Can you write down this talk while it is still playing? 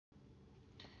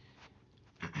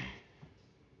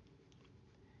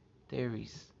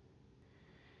theories,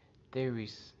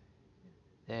 theories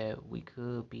that we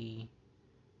could be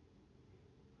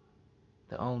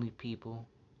the only people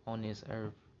on this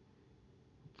earth,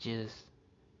 just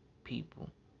people.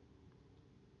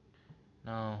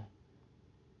 Now,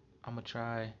 I'm gonna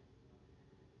try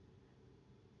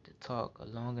to talk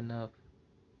long enough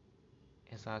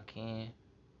as I can,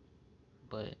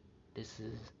 but this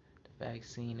is the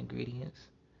vaccine ingredients,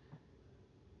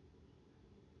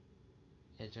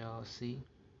 as y'all see.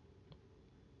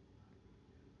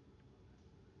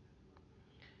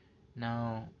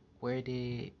 Now, where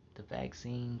did the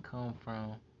vaccine come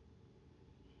from?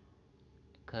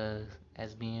 Because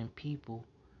as being people,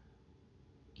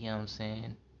 you know what I'm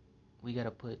saying, we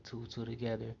gotta put two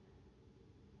together,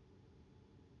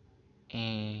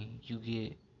 and you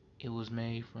get it was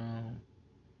made from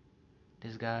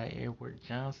this guy Edward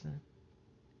Johnson.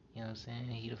 You know what I'm saying?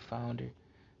 He the founder.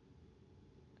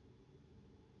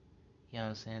 You know what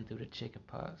I'm saying? Through the chicken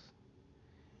pox,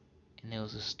 and there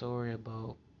was a story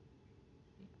about,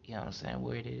 you know what I'm saying,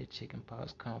 where did the chicken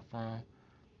pox come from?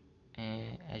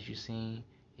 And as you seen,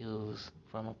 it was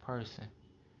from a person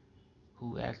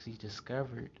who actually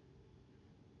discovered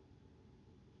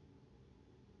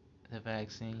the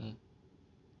vaccine.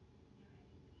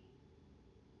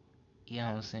 You know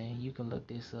what I'm saying? You can look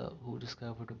this up. Who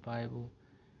discovered the Bible?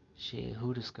 Shit,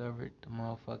 who discovered the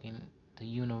motherfucking the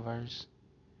universe?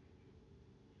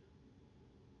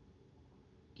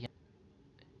 Yeah,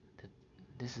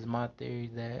 this is my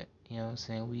theory that, you know what I'm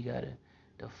saying, we gotta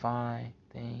define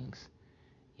things.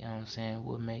 You know what I'm saying?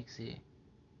 What makes it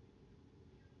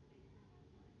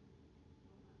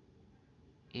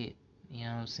it? You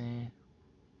know what I'm saying?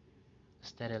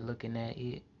 Instead of looking at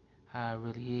it how it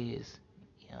really is.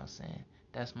 You know what I'm saying?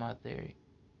 That's my theory.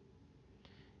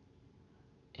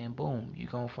 And boom, you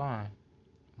gonna find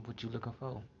what you looking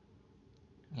for.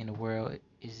 In the world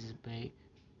is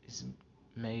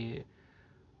made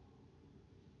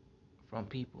from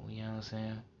people, you know what I'm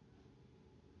saying?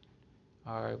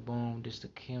 Alright, boom, this the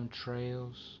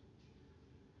chemtrails.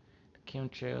 The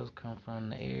chemtrails come from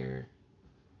the air,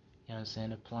 you know what I'm saying,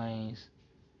 the planes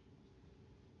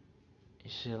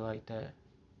and shit like that.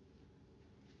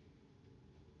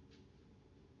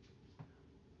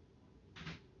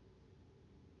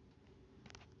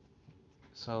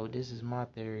 So this is my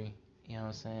theory, you know what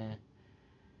I'm saying?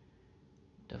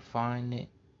 Define it,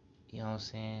 you know what I'm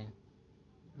saying?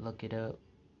 Look it up,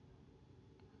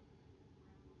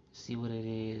 see what it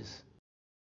is,